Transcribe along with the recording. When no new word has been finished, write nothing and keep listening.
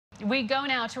We go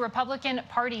now to Republican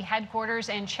Party headquarters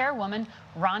and Chairwoman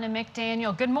Ronna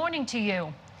McDaniel. Good morning to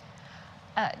you.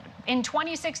 In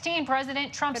 2016,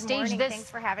 President Trump staged this. Thanks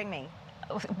for having me.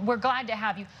 We're glad to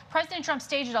have you. President Trump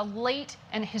staged a late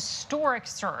and historic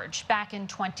surge back in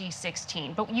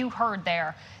 2016. But you heard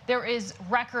there is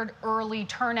record early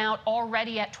turnout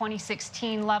already at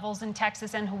 2016 levels in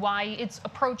Texas and Hawaii. It's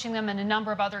approaching them in a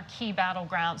number of other key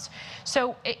battlegrounds.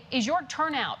 So is your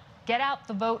turnout, get out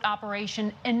the vote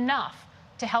operation, enough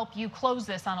to help you close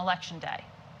this on Election Day?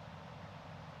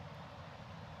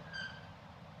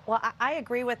 Well, I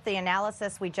agree with the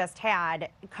analysis we just had.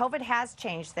 COVID has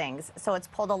changed things, so it's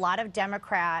pulled a lot of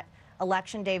Democrat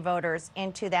Election Day voters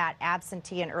into that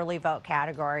absentee and early vote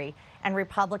category, and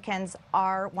Republicans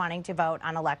are wanting to vote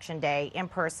on Election Day in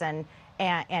person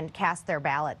and cast their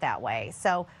ballot that way.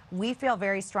 So we feel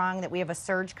very strong that we have a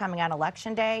surge coming on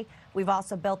Election Day. We've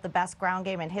also built the best ground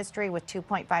game in history with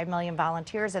 2.5 million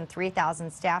volunteers and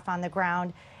 3,000 staff on the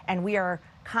ground, and we are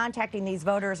contacting these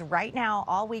voters right now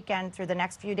all weekend through the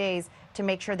next few days to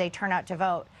make sure they turn out to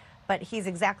vote. But he's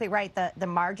exactly right. The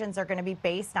margins are going to be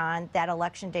based on that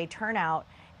Election Day turnout,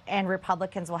 and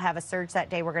Republicans will have a surge that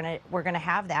day. We're going to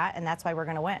have that, and that's why we're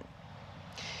going to win.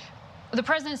 The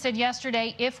president said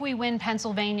yesterday, if we win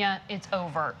Pennsylvania, it's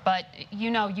over. But you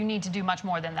know you need to do much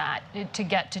more than that to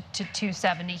get to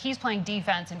 270. He's playing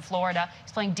defense in Florida.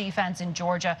 He's playing defense in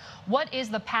Georgia. What is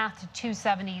the path to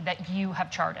 270 that you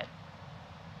have charted?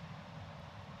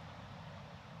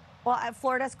 Well,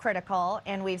 Florida's critical,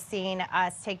 and we've seen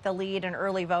us take the lead in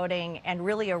early voting and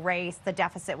really erase the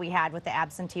deficit we had with the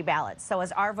absentee ballots. So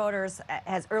as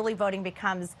early voting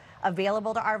becomes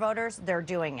available to our voters, they're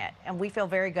doing it. And we feel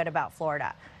very good about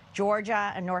Florida.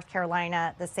 Georgia and North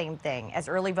Carolina, the same thing. As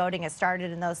early voting has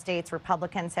started in those states,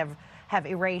 Republicans have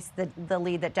erased the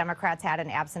lead that Democrats had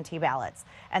in absentee ballots.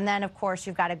 And then, of course,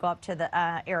 you've got to go up to the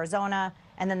Arizona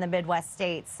and then the Midwest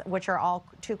states, which are all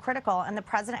too critical. And the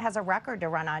president has a record to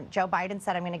run on. Joe Biden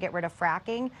said, I'm going to get rid of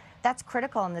fracking. That's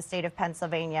critical in the state of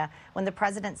Pennsylvania. When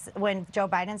Joe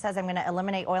Biden says, I'm going to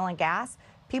eliminate oil and gas,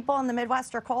 people in the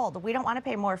Midwest are cold. We don't want to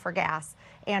pay more for gas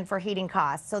and for heating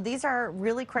costs. So these are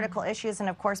really critical issues. And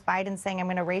of course, Biden saying, I'm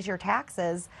going to raise your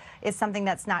taxes is something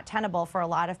that's not tenable for a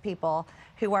lot of people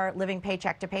who are living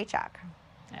paycheck to paycheck.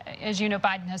 As you know,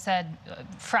 Biden has said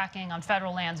fracking on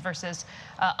federal lands versus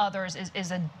others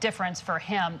is a difference for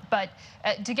him. But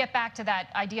to get back to that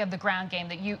idea of the ground game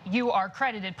that you are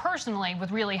credited personally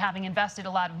with really having invested a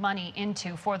lot of money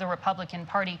into for the Republican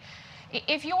Party,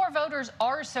 if your voters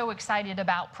are so excited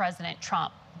about President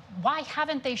Trump, why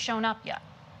haven't they shown up yet?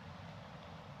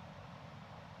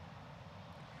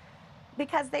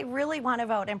 Because they really want to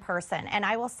vote in person. And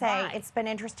I will say it's been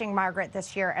interesting, Margaret,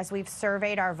 this year as we've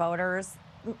surveyed our voters,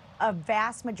 a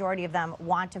vast majority of them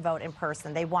want to vote in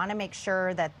person. They want to make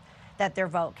sure that their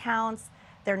vote counts.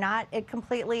 They're not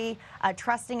completely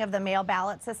trusting of the mail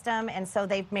ballot system, and so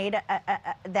they've made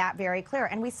that very clear.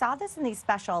 And we saw this in these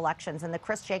special elections. In the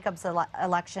Chris Jacobs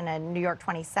election in New York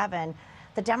 27,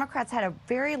 the Democrats had a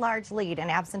very large lead in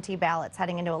absentee ballots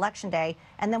heading into Election Day,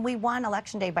 and then we won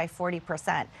Election Day by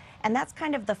 40%. And that's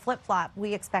kind of the flip-flop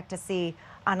we expect to see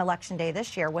on Election Day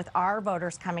this year, with our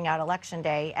voters coming out Election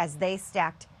Day as they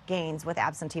stacked gains with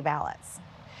absentee ballots.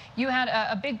 You had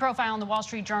a big profile in the Wall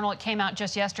Street Journal. It came out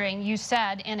just yesterday, and you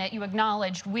said in it, you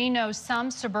acknowledged, we know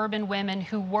some suburban women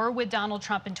who were with Donald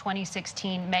Trump in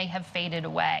 2016 may have faded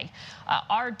away.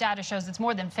 Our data shows it's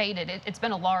more than faded. It's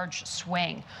been a large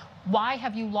swing. Why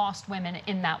have you lost women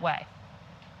in that way?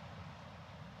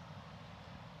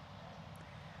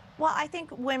 Well, I think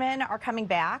women are coming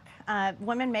back.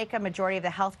 Women make a majority of the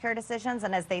healthcare decisions,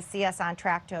 and as they see us on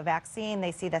track to a vaccine,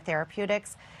 they see the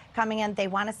therapeutics coming in. They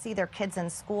want to see their kids in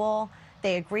school.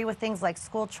 They agree with things like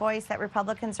school choice that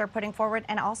Republicans are putting forward,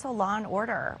 and also law and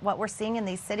order. What we're seeing in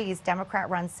these cities,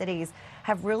 Democrat-run cities,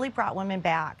 have really brought women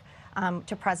back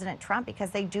to President Trump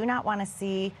because they do not want to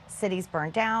see cities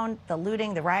burned down, the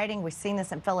looting, the rioting. We're seeing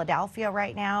this in Philadelphia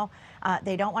right now.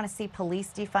 They don't want to see police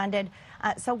defunded.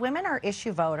 So women are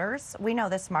issue voters. We know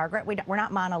this, Margaret. We're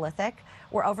not monolithic.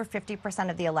 We're over 50%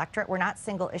 of the electorate. We're not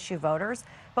single issue voters,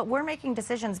 but we're making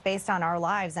decisions based on our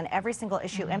lives, and every single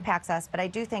issue impacts us. But I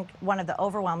do think one of the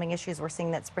overwhelming issues we're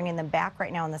seeing that's bringing them back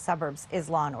right now in the suburbs is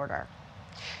law and order.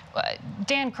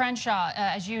 Dan Crenshaw,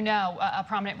 as you know, a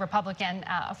prominent Republican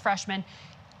freshman,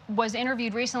 was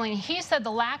interviewed recently, and he said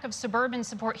the lack of suburban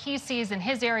support he sees in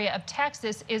his area of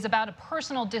Texas is about a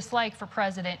personal dislike for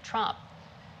President Trump.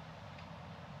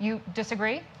 You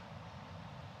disagree?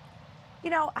 You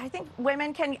know, I think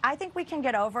I think we can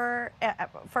get over,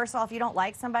 first of all, if you don't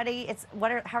like somebody,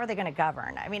 how are they going to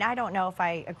govern? I mean, I don't know if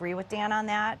I agree with Dan on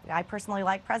that. I personally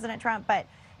like President Trump, but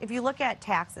if you look at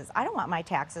taxes, I don't want my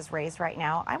taxes raised right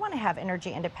now. I want to have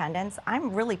energy independence.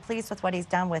 I'm really pleased with what he's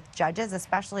done with judges,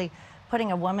 especially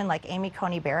putting a woman like Amy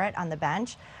Coney Barrett on the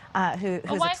bench, who's a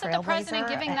trailblazer. Why isn't the president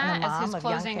giving that as his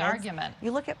closing argument?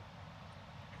 You look at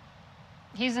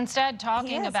He's instead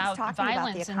talking about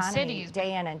violence in cities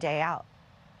day in and day out.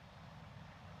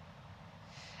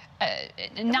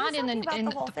 Not in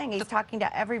the whole thing. He's talking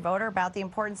to every voter about the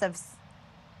importance of.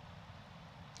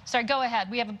 Sorry, go ahead.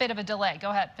 We have a bit of a delay. Go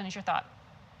ahead, finish your thought.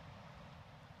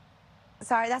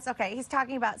 Sorry, that's okay. He's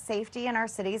talking about safety in our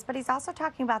cities, but he's also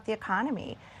talking about the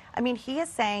economy. I mean, he is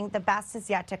saying the best is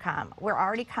yet to come. We're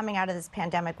already coming out of this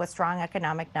pandemic with strong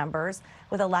economic numbers,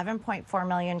 with 11.4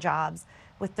 million jobs,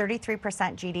 with 33%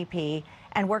 GDP,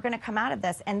 and we're going to come out of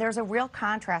this. And there's a real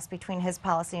contrast between his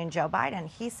policy and Joe Biden.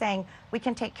 He's saying we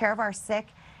can take care of our sick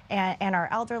and our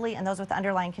elderly and those with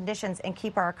underlying conditions and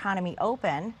keep our economy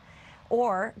open.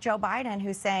 Or Joe Biden,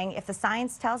 who's saying, if the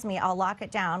science tells me, I'll lock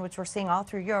it down, which we're seeing all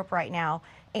through Europe right now,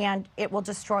 and it will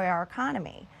destroy our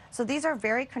economy. So these are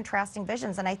very contrasting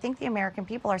visions, and I think the American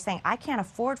people are saying, I can't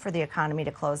afford for the economy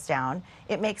to close down.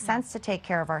 It makes sense to take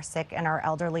care of our sick and our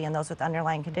elderly and those with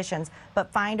underlying conditions,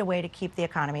 but find a way to keep the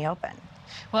economy open.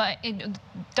 Well,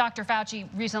 Dr. Fauci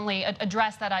recently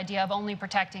addressed that idea of only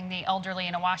protecting the elderly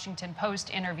in a Washington Post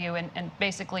interview and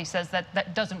basically says that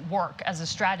that doesn't work as a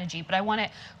strategy. But I want to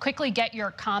quickly get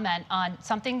your comment on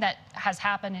something that has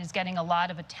happened and is getting a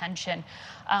lot of attention.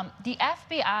 The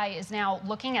FBI is now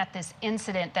looking at this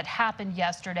incident that happened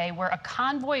yesterday where a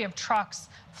convoy of trucks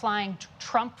flying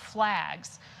Trump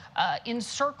flags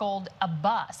encircled a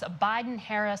bus, a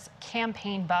Biden-Harris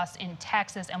campaign bus in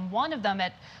Texas, and one of them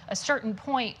at a certain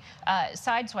point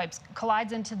sideswipes,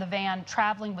 collides into the van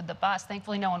traveling with the bus.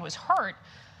 Thankfully, no one was hurt.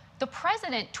 The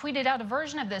president tweeted out a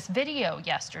version of this video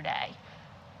yesterday.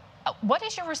 What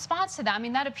is your response to that? I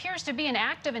mean, that appears to be an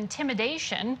act of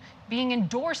intimidation being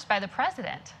endorsed by the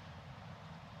president.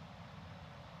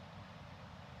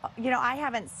 You know, I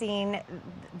haven't seen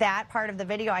that part of the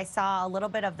video. I saw a little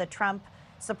bit of the Trump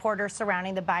supporters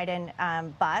surrounding the Biden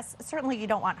bus. Certainly you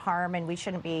don't want harm, and we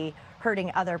shouldn't be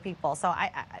hurting other people. So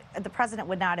the president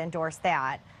would not endorse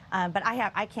that. But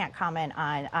I can't comment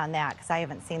on that because I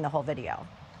haven't seen the whole video.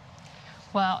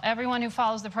 Well, everyone who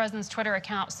follows the president's Twitter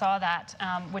account saw that,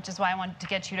 which is why I wanted to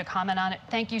get you to comment on it.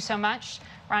 Thank you so much,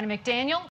 Ronna McDaniel.